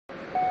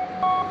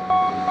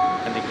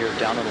gear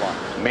down and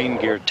locked. Main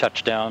gear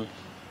touchdown.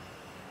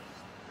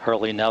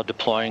 Hurley now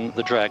deploying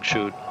the drag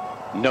chute.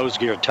 Nose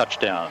gear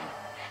touchdown.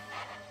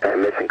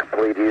 Mission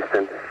complete,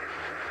 Houston.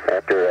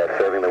 After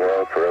serving the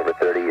world for over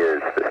 30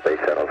 years, the space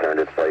shuttle's earned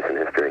its place in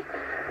history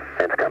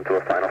and it's come to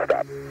a final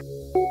stop. A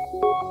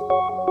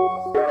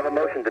lot of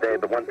emotion today,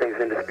 but one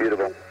thing's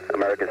indisputable.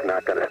 America's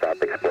not going to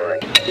stop exploring.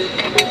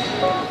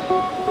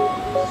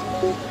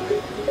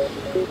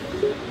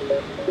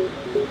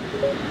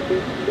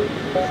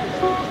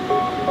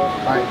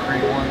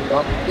 931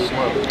 up,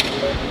 slow.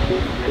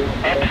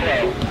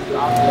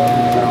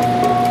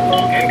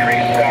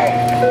 Increase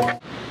south.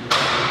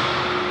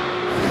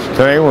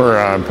 Today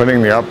we're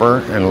putting the upper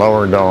and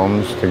lower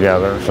domes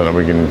together so that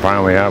we can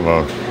finally have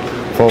a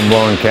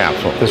full-blown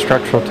capsule. The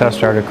structural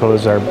test article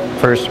is our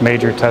first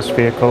major test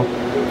vehicle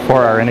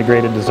for our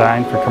integrated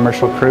design for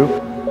commercial crew.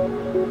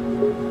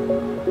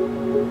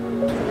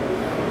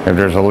 If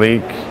there's a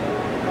leak,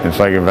 it's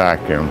like a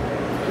vacuum.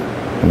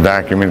 A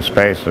vacuum in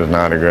space is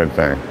not a good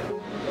thing.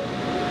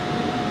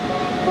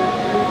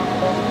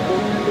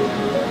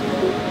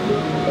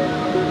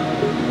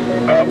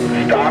 Up,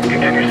 stop,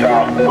 continue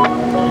south.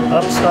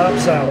 Up, stop,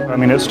 south. I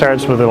mean, it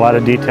starts with a lot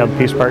of detailed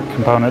piece part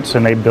components,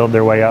 and they build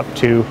their way up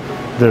to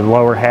the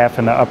lower half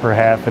and the upper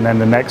half, and then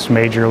the next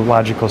major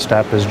logical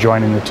step is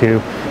joining the two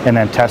and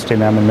then testing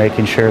them and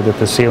making sure that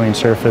the sealing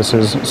surface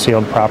is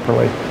sealed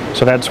properly.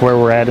 So that's where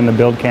we're at in the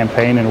build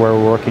campaign and where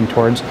we're working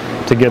towards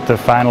to get the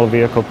final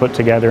vehicle put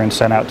together and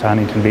sent out to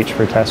Huntington Beach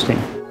for testing.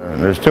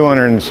 There's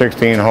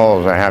 216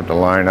 holes I have to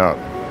line up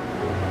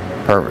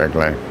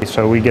perfectly.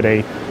 So we get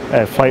a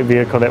flight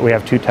vehicle that we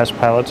have 2 test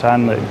pilots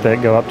on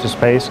that go up to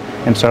space,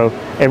 and so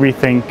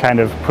everything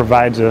kind of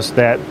provides us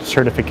that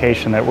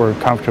certification that we're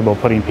comfortable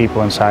putting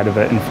people inside of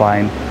it and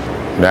flying.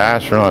 The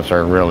astronauts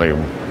are really,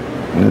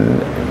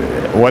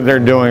 what they're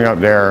doing up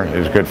there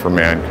is good for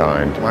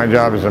mankind. My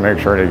job is to make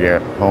sure they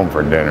get home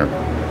for dinner.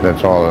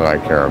 That's all that I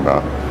care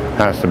about. It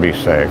has to be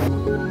safe.